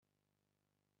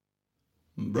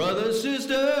Brothers,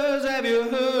 sisters, have you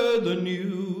heard the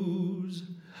news?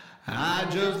 I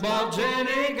just bought 10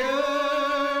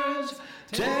 acres,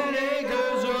 10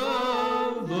 acres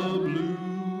of the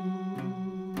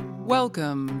blue.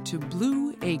 Welcome to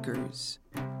Blue Acres,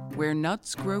 where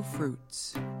nuts grow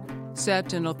fruits.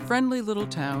 Set in a friendly little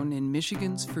town in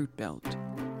Michigan's Fruit Belt.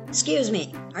 Excuse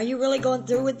me, are you really going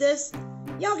through with this?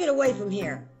 Y'all get away from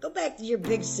here. Go back to your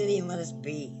big city and let us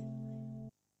be.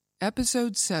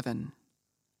 Episode 7.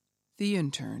 The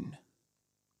Intern.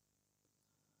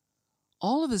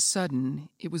 All of a sudden,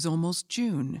 it was almost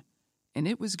June, and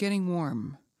it was getting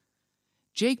warm.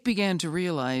 Jake began to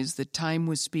realize that time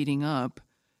was speeding up,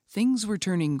 things were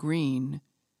turning green,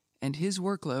 and his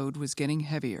workload was getting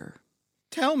heavier.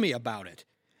 Tell me about it.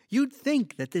 You'd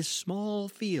think that this small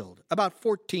field, about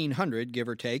 1,400, give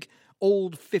or take,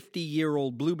 old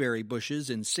 50-year-old blueberry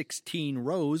bushes in 16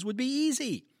 rows would be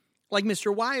easy. Like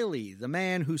Mr. Wiley, the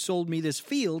man who sold me this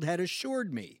field, had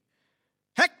assured me.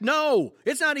 Heck no!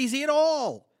 It's not easy at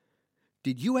all!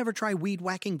 Did you ever try weed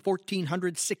whacking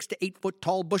 1,400 6 to 8 foot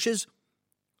tall bushes?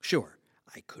 Sure,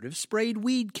 I could have sprayed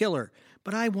weed killer,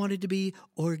 but I wanted to be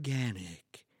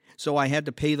organic. So I had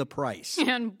to pay the price.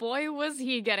 And boy, was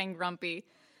he getting grumpy.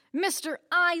 Mr.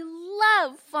 I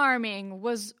love farming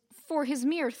was, for his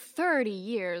mere 30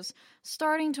 years,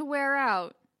 starting to wear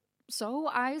out. So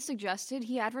I suggested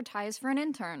he advertise for an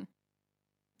intern.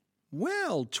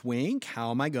 Well, Twink,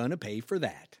 how am I going to pay for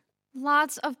that?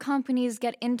 Lots of companies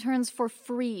get interns for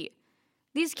free.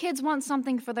 These kids want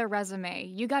something for their resume.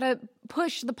 You gotta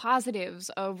push the positives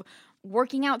of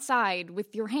working outside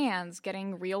with your hands,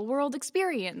 getting real-world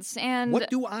experience, and... What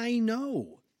do I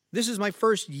know? This is my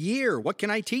first year. What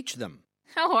can I teach them?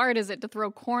 How hard is it to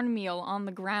throw cornmeal on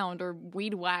the ground or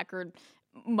weed whack or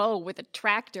mow with a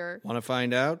tractor? Want to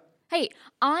find out? Hey,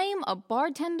 I'm a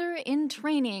bartender in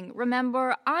training.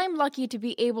 Remember, I'm lucky to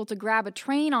be able to grab a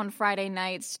train on Friday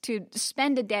nights to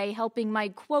spend a day helping my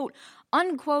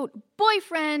quote-unquote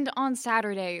boyfriend on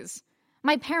Saturdays.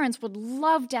 My parents would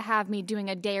love to have me doing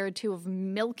a day or two of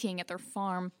milking at their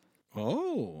farm.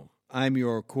 Oh, I'm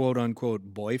your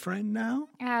quote-unquote boyfriend now?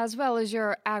 As well as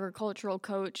your agricultural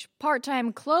coach,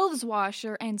 part-time clothes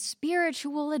washer, and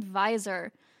spiritual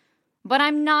advisor. But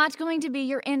I'm not going to be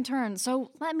your intern,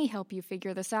 so let me help you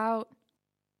figure this out.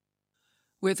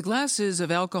 With glasses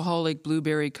of alcoholic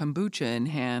blueberry kombucha in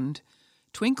hand,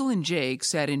 Twinkle and Jake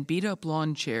sat in beat-up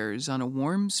lawn chairs on a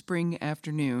warm spring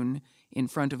afternoon in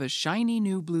front of a shiny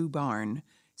new blue barn,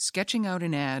 sketching out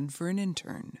an ad for an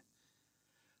intern.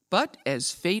 But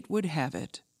as fate would have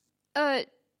it...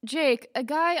 Jake, a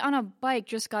guy on a bike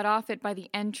just got off it by the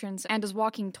entrance and is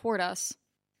walking toward us.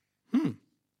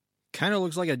 Kind of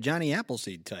looks like a Johnny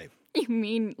Appleseed type. You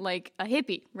mean like a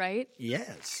hippie, right?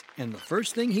 Yes, and the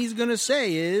first thing he's going to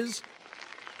say is...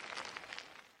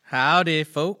 Howdy,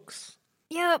 folks.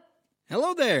 Yep.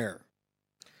 Hello there.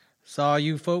 Saw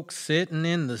you folks sitting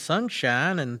in the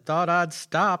sunshine and thought I'd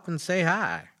stop and say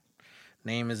hi.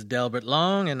 Name is Delbert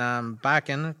Long, and I'm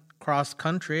biking cross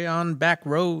country on back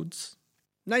roads.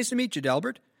 Nice to meet you,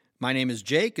 Delbert. My name is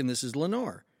Jake, and this is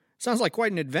Lenore. Sounds like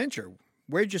quite an adventure.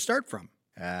 Where'd you start from?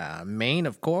 Maine,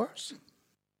 of course.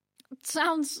 It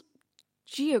sounds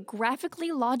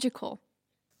geographically logical.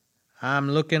 I'm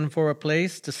looking for a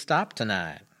place to stop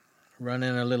tonight.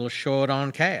 Running a little short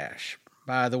on cash.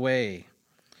 By the way,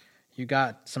 you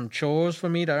got some chores for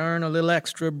me to earn a little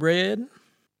extra bread?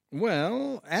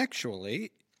 Well,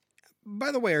 actually...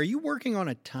 By the way, are you working on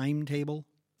a timetable?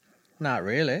 Not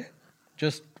really.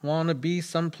 Just want to be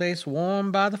someplace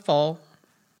warm by the fall.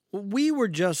 We were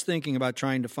just thinking about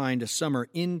trying to find a summer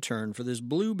intern for this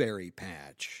blueberry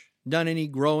patch. Done any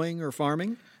growing or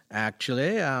farming?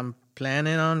 Actually, I'm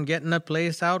planning on getting a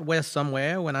place out west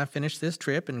somewhere when I finish this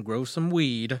trip and grow some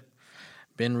weed.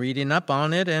 Been reading up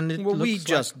on it, and it well, looks we like...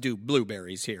 just do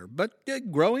blueberries here, but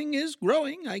growing is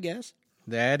growing, I guess.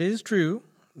 That is true.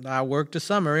 I worked a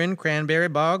summer in cranberry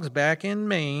bogs back in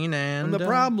Maine, and... The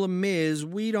problem is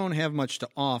we don't have much to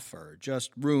offer,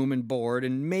 just room and board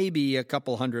and maybe a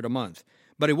couple $100 a month.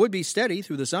 But it would be steady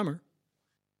through the summer.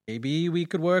 Maybe we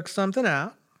could work something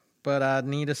out, but I'd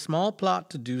need a small plot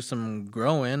to do some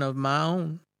growing of my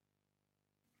own.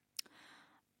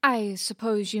 I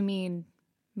suppose you mean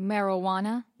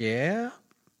marijuana? Yeah,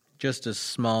 just a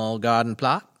small garden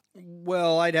plot.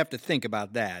 Well, I'd have to think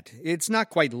about that. It's not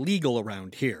quite legal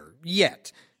around here,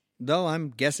 yet. Though I'm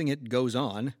guessing it goes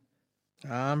on.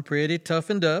 I'm pretty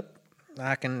toughened up.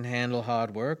 I can handle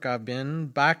hard work. I've been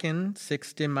biking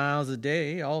 60 miles a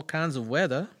day, all kinds of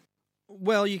weather.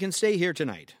 Well, you can stay here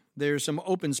tonight. There's some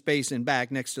open space in back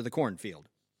next to the cornfield.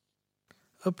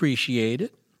 Appreciate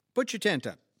it. Put your tent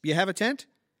up. You have a tent?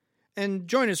 And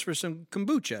join us for some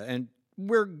kombucha. And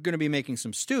we're going to be making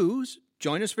some stews.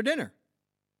 Join us for dinner.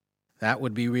 That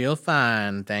would be real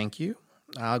fine, thank you.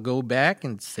 I'll go back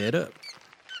and set up.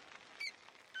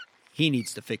 He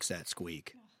needs to fix that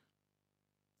squeak.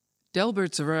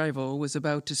 Delbert's arrival was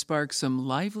about to spark some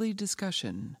lively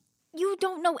discussion. You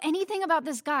don't know anything about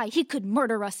this guy. He could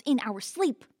murder us in our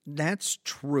sleep. That's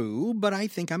true, but I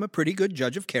think I'm a pretty good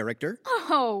judge of character.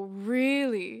 Oh,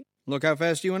 really? Look how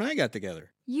fast you and I got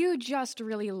together. You just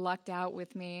really lucked out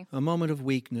with me. A moment of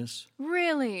weakness.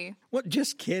 Really? What?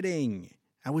 Just kidding.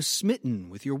 I was smitten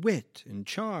with your wit and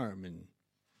charm and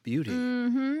beauty.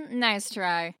 Mm-hmm. Nice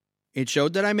try. It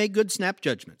showed that I make good snap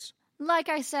judgments. Like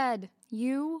I said,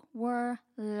 you were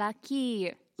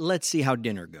lucky. Let's see how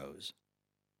dinner goes.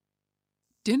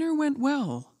 Dinner went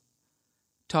well.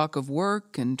 Talk of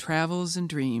work and travels and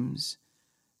dreams.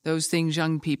 Those things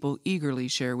young people eagerly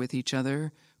share with each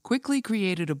other quickly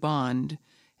created a bond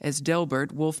as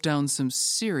Delbert wolfed down some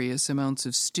serious amounts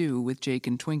of stew with Jake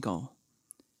and Twinkle.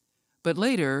 But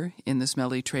later, in the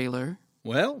smelly trailer...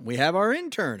 Well, we have our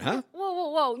intern, huh?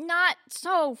 Whoa, not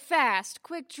so fast.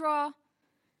 Quick draw.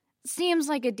 Seems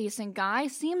like a decent guy.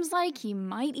 Seems like he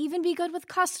might even be good with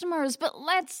customers. But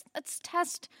let's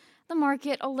test the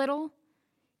market a little.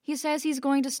 He says he's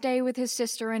going to stay with his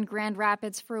sister in Grand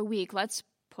Rapids for a week. Let's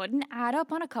put an ad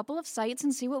up on a couple of sites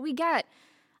and see what we get.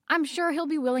 I'm sure he'll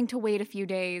be willing to wait a few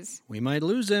days. We might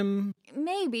lose him.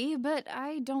 Maybe, but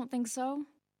I don't think so.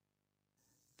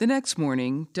 The next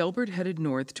morning, Delbert headed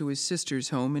north to his sister's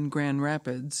home in Grand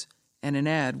Rapids, and an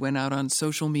ad went out on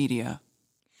social media.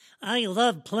 I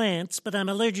love plants, but I'm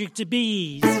allergic to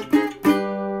bees.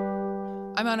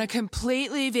 I'm on a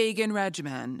completely vegan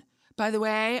regimen. By the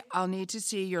way, I'll need to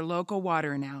see your local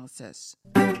water analysis.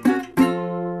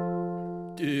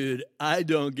 Dude, I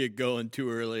don't get going too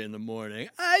early in the morning.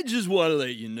 I just want to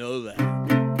let you know that.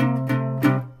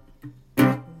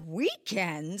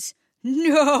 Weekends?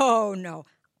 No.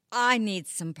 I need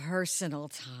some personal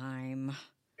time.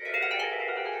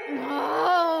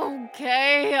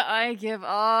 Okay, I give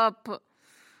up.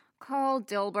 Call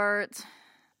Delbert.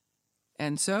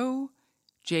 And so,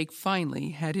 Jake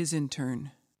finally had his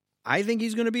intern. I think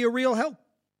he's going to be a real help.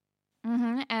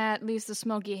 At least the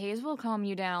smoky haze will calm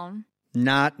you down.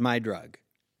 Not my drug.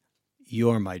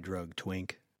 You're my drug,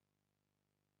 Twink.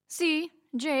 See,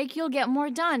 Jake, you'll get more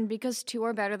done because 2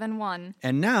 are better than 1.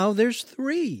 And now there's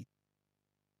 3.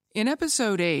 In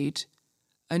episode 8,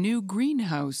 a new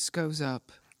greenhouse goes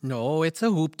up. No, it's a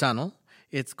hoop tunnel.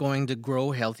 It's going to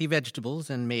grow healthy vegetables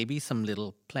and maybe some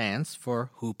little plants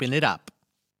for hooping it up.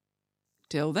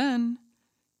 Till then,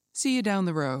 see you down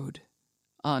the road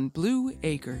on Blue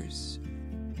Acres.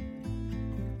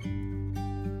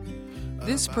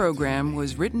 This program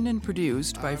was written and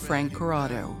produced by Frank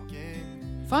Corrado.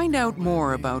 Find out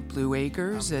more about Blue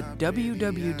Acres at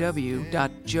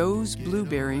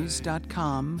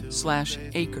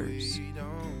www.joesblueberries.com/acres.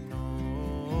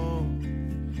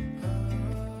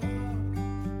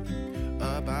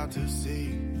 About to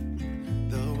see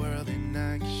the world in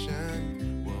action.